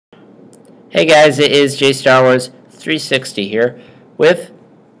Hey guys, it is JStarWars360 here with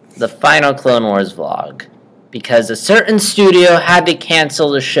the final Clone Wars vlog because a certain studio had to cancel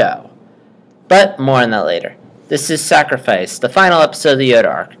the show. But more on that later. This is Sacrifice, the final episode of the Yoda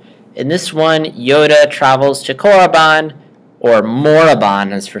arc. In this one, Yoda travels to Korriban, or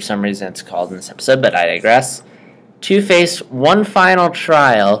Morabon as for some reason it's called in this episode, but I digress, to face one final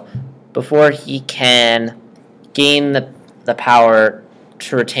trial before he can gain the power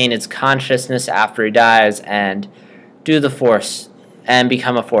to retain his consciousness after he dies and do the Force and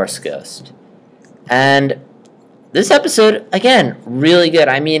become a Force ghost. And this episode, again, really good.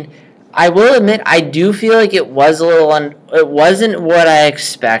 I mean, I will admit I do feel like it was a little it wasn't what I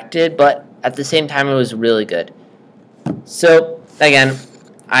expected, but at the same time it was really good. So again,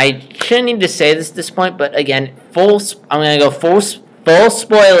 I shouldn't need to say this at this point, but again, I'm going to go full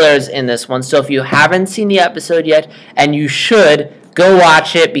spoilers in this one. So if you haven't seen the episode yet, and you should, go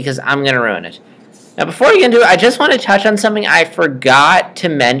watch it because I'm going to ruin it. Now, before we get into it, I just want to touch on something I forgot to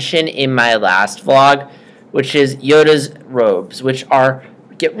mention in my last vlog, which is Yoda's robes, which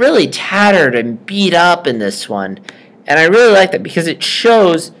get really tattered and beat up in this one. And I really like that because it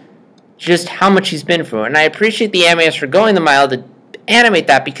shows just how much he's been through. And I appreciate the animators for going the mile to animate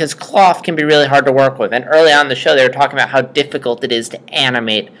that because cloth can be really hard to work with. And early on in the show, they were talking about how difficult it is to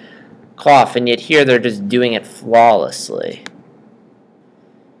animate cloth, and yet here they're just doing it flawlessly.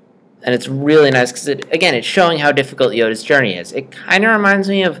 And it's really nice because, again, it's showing how difficult Yoda's journey is. It kind of reminds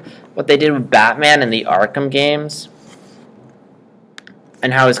me of what they did with Batman in the Arkham games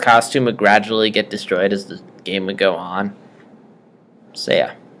and how his costume would gradually get destroyed as the game would go on. So,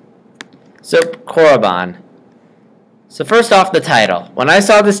 yeah. So, Korriban. So, first off, the title. When I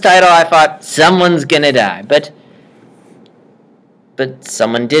saw this title, I thought, someone's gonna die. But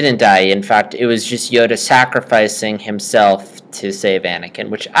someone didn't die. In fact, it was just Yoda sacrificing himself to save Anakin,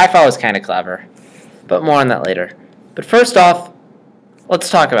 which I thought was kind of clever. But more on that later. But first off, let's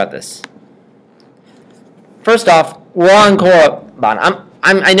talk about this. First off, we're on Korriban.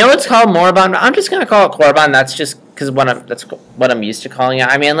 I know it's called Morabon, but I'm just gonna call it Korriban. That's just because that's what I'm used to calling it.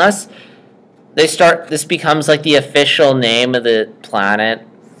 I mean, unless this becomes like the official name of the planet,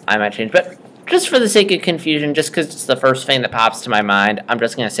 I might change. But just for the sake of confusion, just because it's the first thing that pops to my mind, I'm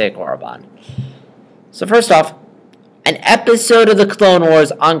just gonna say Korriban. So first off, an episode of the Clone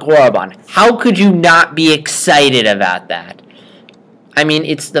Wars on Korriban. How could you not be excited about that? I mean,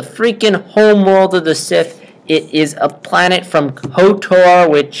 it's the freaking homeworld of the Sith. It is a planet from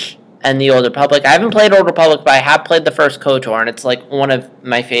KOTOR, and the Old Republic. I haven't played Old Republic, but I have played the first KOTOR, and it's like one of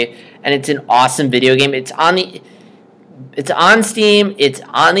my favorite. And it's an awesome video game. It's on Steam. It's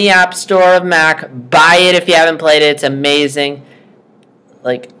on the App Store of Mac. Buy it if you haven't played it. It's amazing.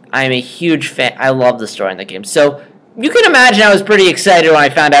 Like, I'm a huge fan. I love the story in the game. So you can imagine I was pretty excited when I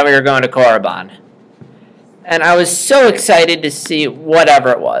found out we were going to Korriban. And I was so excited to see whatever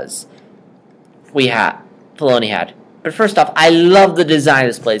it was Filoni had. But first off, I love the design of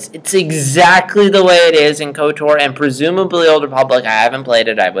this place. It's exactly the way it is in KOTOR and presumably Old Republic. I haven't played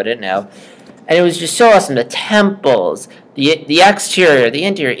it. I wouldn't know. And it was just so awesome. The temples, the exterior, the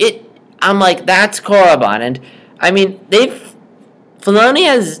interior. I'm like, that's Korriban. And, I mean, Filoni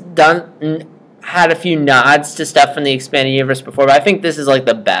has had a few nods to stuff from the Expanded Universe before, but I think this is like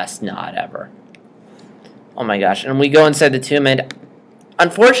the best nod ever. Oh my gosh. And we go inside the tomb, and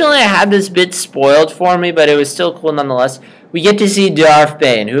unfortunately I had this bit spoiled for me, but it was still cool nonetheless. We get to see Darth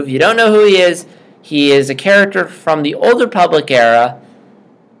Bane, who, if you don't know who he is a character from the Old Republic era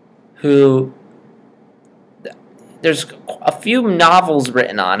who there's a few novels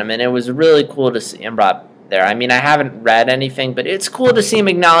written on him, and it was really cool to see him brought there. I mean, I haven't read anything, but it's cool to see him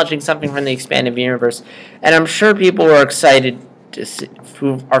acknowledging something from the Expanded Universe, and I'm sure people were excited to see,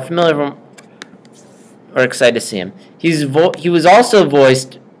 who are familiar with him, are excited to see him. He was also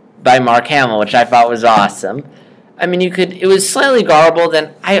voiced by Mark Hamill, which I thought was awesome. I mean, it was slightly garbled,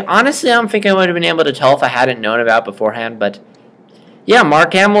 and I don't think I would have been able to tell if I hadn't known about it beforehand, but yeah,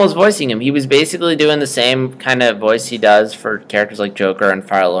 Mark Hamill was voicing him. He was basically doing the same kind of voice he does for characters like Joker and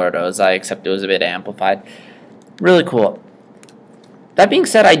Fire-Lord Ozai, except it was a bit amplified. Really cool. That being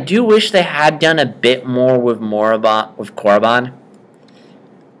said, I do wish they had done a bit more with Korriban.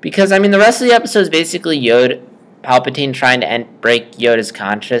 Because, I mean, the rest of the episode is basically Palpatine trying to break Yoda's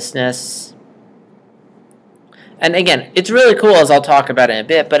consciousness. And again, it's really cool, as I'll talk about in a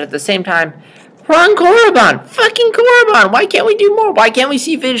bit, but at the same time, we're on Korriban! Fucking Korriban! Why can't we do more? Why can't we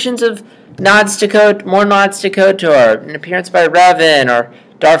see visions of more nods to KOTOR, an appearance by Revan, or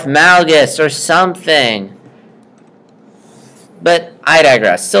Darth Malgus, or something? But I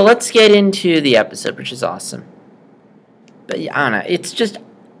digress. So let's get into the episode, which is awesome. But yeah, I don't know, it's just,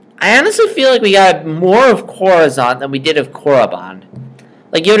 I honestly feel like we got more of Coruscant than we did of Korriban.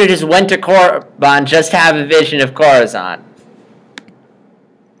 Like Yoda just went to Korriban just to have a vision of Coruscant.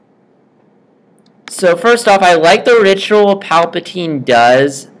 So first off, I like the ritual Palpatine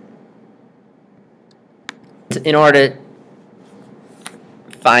does in order to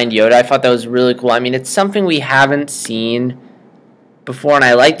find Yoda. I thought that was really cool. I mean, it's something we haven't seen before, and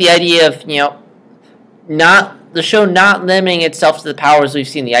I like the idea of, the show not limiting itself to the powers we've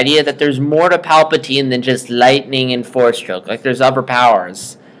seen. The idea that there's more to Palpatine than just lightning and Force choke. Like, there's other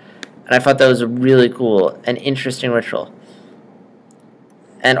powers. And I thought that was a really cool and interesting ritual.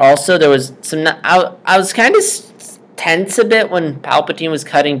 And also, there was some... I was kind of tense a bit when Palpatine was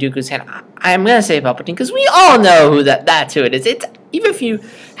cutting Dooku's hand. I'm going to say Palpatine, because we all know who that's who it is. It's, even if you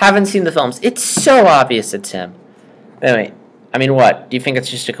haven't seen the films, it's so obvious it's him. But anyway, I mean, what? Do you think it's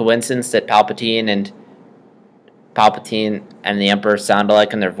just a coincidence that Palpatine and the Emperor sound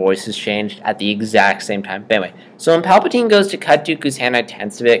alike and their voices changed at the exact same time? But anyway, so when Palpatine goes to cut Dooku's hand, I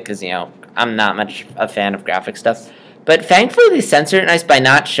tense a bit because, I'm not much a fan of graphic stuff. But thankfully they censored it nice by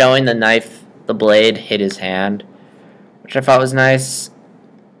not showing the blade hit his hand, which I thought was nice.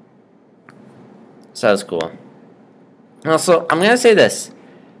 So that was cool. Also, I'm going to say this.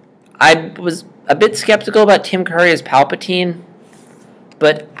 I was a bit skeptical about Tim Curry as Palpatine,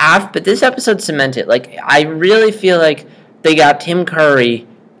 but this episode cemented. Like, I really feel like they got Tim Curry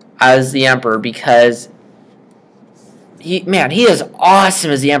as the Emperor because he is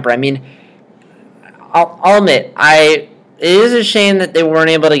awesome as the Emperor. I mean, I'll admit, it is a shame that they weren't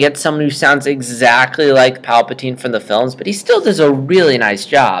able to get someone who sounds exactly like Palpatine from the films, but he still does a really nice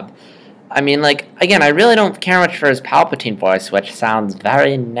job. I mean, like, again, I really don't care much for his Palpatine voice, which sounds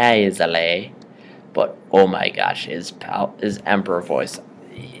very nasally, but oh my gosh, his Emperor voice,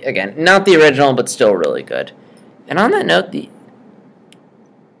 again, not the original, but still really good. And on that note, the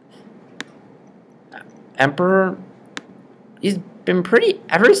Emperor, he's been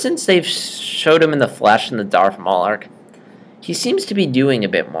ever since they've showed him in the flesh in the Darth Maul arc, he seems to be doing a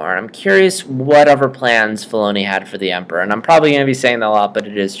bit more. I'm curious what other plans Filoni had for the Emperor, and I'm probably going to be saying that a lot, but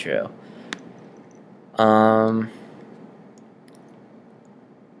it is true.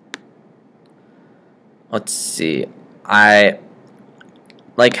 Let's see. I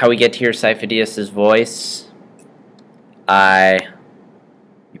like how we get to hear Sifo-Dyas' voice.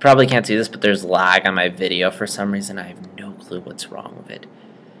 You probably can't see this, but there's lag on my video for some reason. I have no clue what's wrong with it.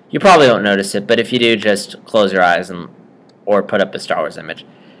 You probably don't notice it, but if you do, just close your eyes or put up a Star Wars image.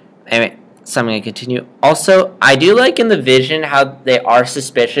 Anyway, so I'm going to continue. Also, I do like in the vision how they are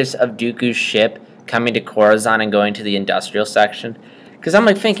suspicious of Dooku's ship coming to Coruscant and going to the industrial section. Because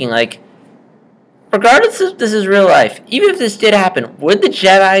I'm thinking, regardless if this is real life, even if this did happen, would the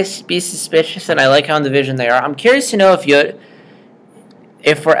Jedi be suspicious? And I like how in the vision they are. I'm curious to know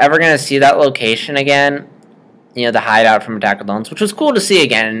if we're ever going to see that location again, the hideout from Attack of the Clones, which was cool to see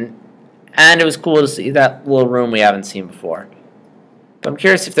again, and it was cool to see that little room we haven't seen before. But I'm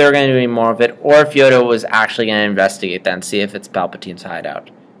curious if they were going to do any more of it, or if Yoda was actually going to investigate that and see if it's Palpatine's hideout.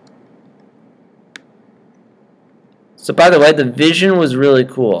 So, by the way, the vision was really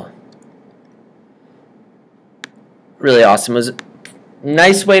cool. Really awesome. It was a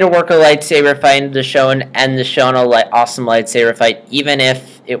nice way to work a lightsaber fight into the show and end the show on an awesome lightsaber fight, even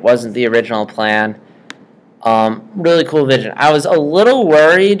if it wasn't the original plan. Really cool vision. I was a little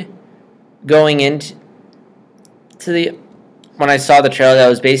worried going into when I saw the trailer that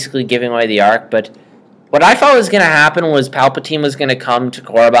was basically giving away the arc, but what I thought was going to happen was Palpatine was going to come to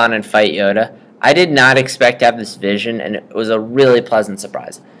Korriban and fight Yoda. I did not expect to have this vision, and it was a really pleasant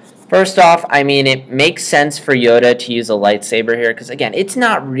surprise. First off, I mean, it makes sense for Yoda to use a lightsaber here, because, again, it's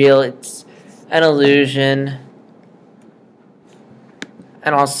not real. It's an illusion.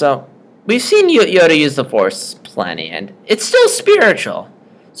 And also, we've seen Yoda use the Force plenty, and it's still spiritual.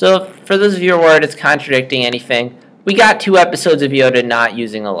 So, for those of you who are worried it's contradicting anything, we got 2 episodes of Yoda not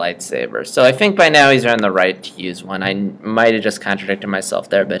using a lightsaber. So, I think by now he's earned the right to use one. I might have just contradicted myself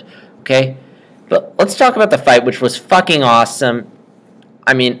there, but okay. But let's talk about the fight, which was fucking awesome.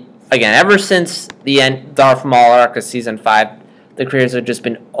 I mean, again, ever since the Darth Maul arc of Season 5, the creators have just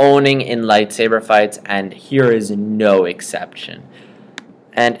been owning in lightsaber fights, and here is no exception.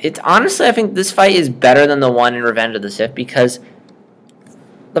 And it's honestly, I think this fight is better than the one in Revenge of the Sith, because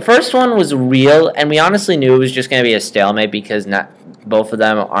the first one was real, and we honestly knew it was just going to be a stalemate because both of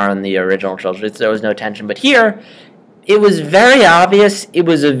them are in the original trilogy, so there was no tension. But here, it was very obvious it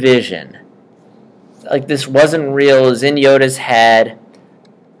was a vision. Like, this wasn't real. It was in Yoda's head,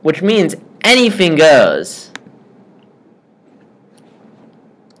 which means anything goes.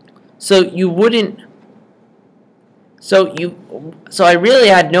 So you wouldn't... So I really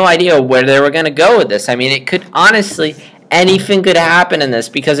had no idea where they were going to go with this. I mean, it could honestly, anything could happen in this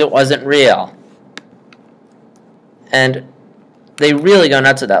because it wasn't real. And they really go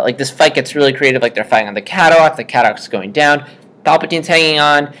nuts with that. Like, this fight gets really creative. Like, they're fighting on the catwalk's going down. Palpatine's hanging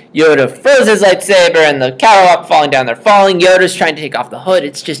on. Yoda throws his lightsaber, and the catwalk falling down. They're falling. Yoda's trying to take off the hood.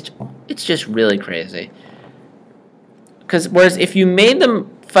 It's just really crazy. Whereas if you made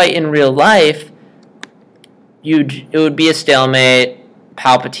them fight in real life, it would be a stalemate.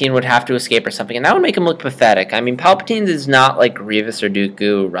 Palpatine would have to escape or something, and that would make him look pathetic. I mean, Palpatine is not like Grievous or Dooku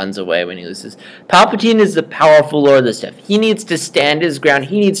who runs away when he loses. Palpatine is the powerful Lord of the Sith. He needs to stand his ground.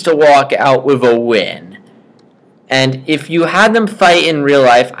 He needs to walk out with a win. And if you had them fight in real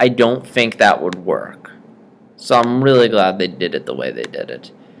life, I don't think that would work. So I'm really glad they did it the way they did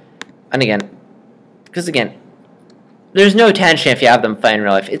it. And because there's no tension if you have them fight in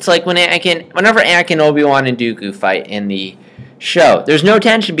real life. It's like whenever Anakin, Obi-Wan, and Dooku fight in the show, there's no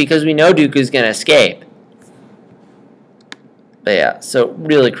tension because we know Dooku's going to escape. But yeah, so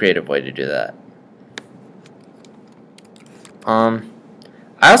really creative way to do that.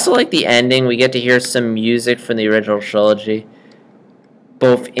 I also like the ending. We get to hear some music from the original trilogy,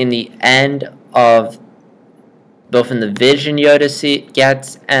 both in the vision Yoda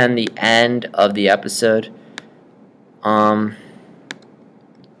gets and the end of the episode. So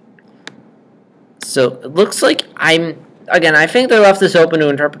it looks like I think they left this open to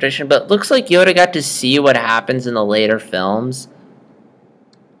interpretation, but it looks like Yoda got to see what happens in the later films.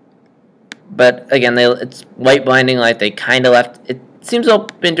 But again, it's white blinding light. They kind of left it. Seems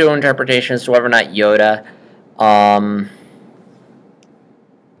open to interpretation as to whether or not Yoda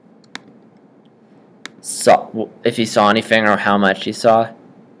if he saw anything or how much he saw.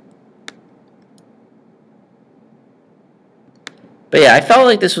 But yeah, I felt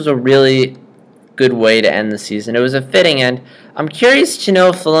like this was a really good way to end the season. It was a fitting end. I'm curious to know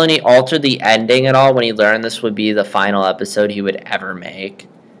if Filoni altered the ending at all when he learned this would be the final episode he would ever make.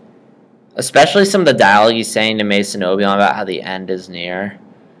 Especially some of the dialogue he's saying to Mace and Obi-Wan about how the end is near.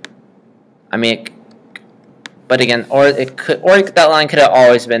 I mean, but again, that line could have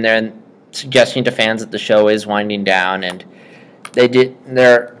always been there and suggesting to fans that the show is winding down, and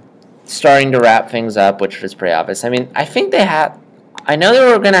they're starting to wrap things up, which was pretty obvious. I mean, I know they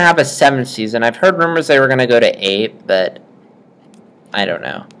were going to have a 7th season. I've heard rumors they were going to go to 8, but I don't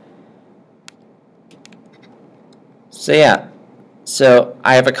know. So yeah. So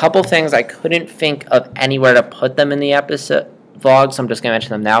I have a couple things. I couldn't think of anywhere to put them in the episode vlog, so I'm just going to mention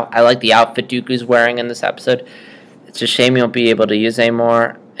them now. I like the outfit Dooku's wearing in this episode. It's a shame you won't be able to use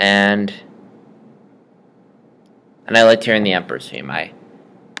anymore. And I liked hearing the Emperor's theme. I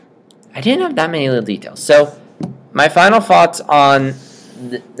didn't have that many little details. So my final thoughts on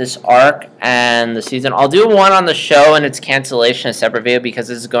this arc and the season. I'll do one on the show and its cancellation, a separate video, because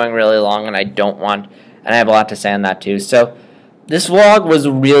this is going really long and I have a lot to say on that too. So this vlog was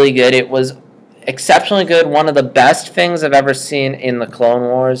really good. It was exceptionally good. One of the best things I've ever seen in the Clone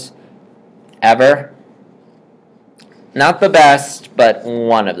Wars ever. Not the best, but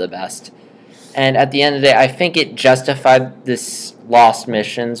one of the best. And at the end of the day, I think it justified this Lost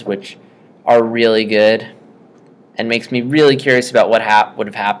missions, which are really good, and makes me really curious about what would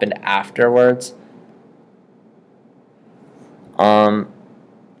have happened afterwards.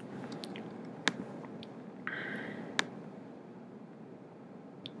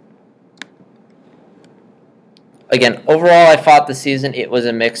 Again, overall, I thought the season, it was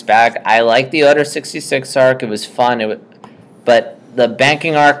a mixed bag. I liked the Order 66 arc. It was fun. But the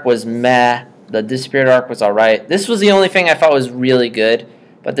banking arc was meh. The Disappeared arc was alright. This was the only thing I thought was really good.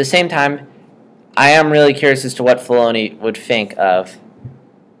 But at the same time, I am really curious as to what Filoni would think of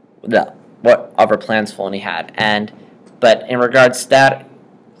what other plans Filoni had. But in regards to that,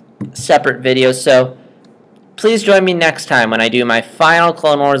 separate video. So please join me next time when I do my final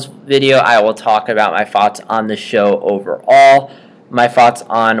Clone Wars video. I will talk about my thoughts on the show overall, my thoughts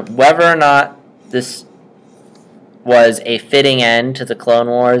on whether or not this was a fitting end to the Clone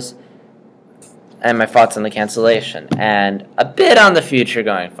Wars, and my thoughts on the cancellation, and a bit on the future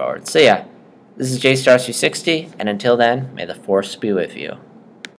going forward. So yeah, this is JStar360, and until then, may the Force be with you.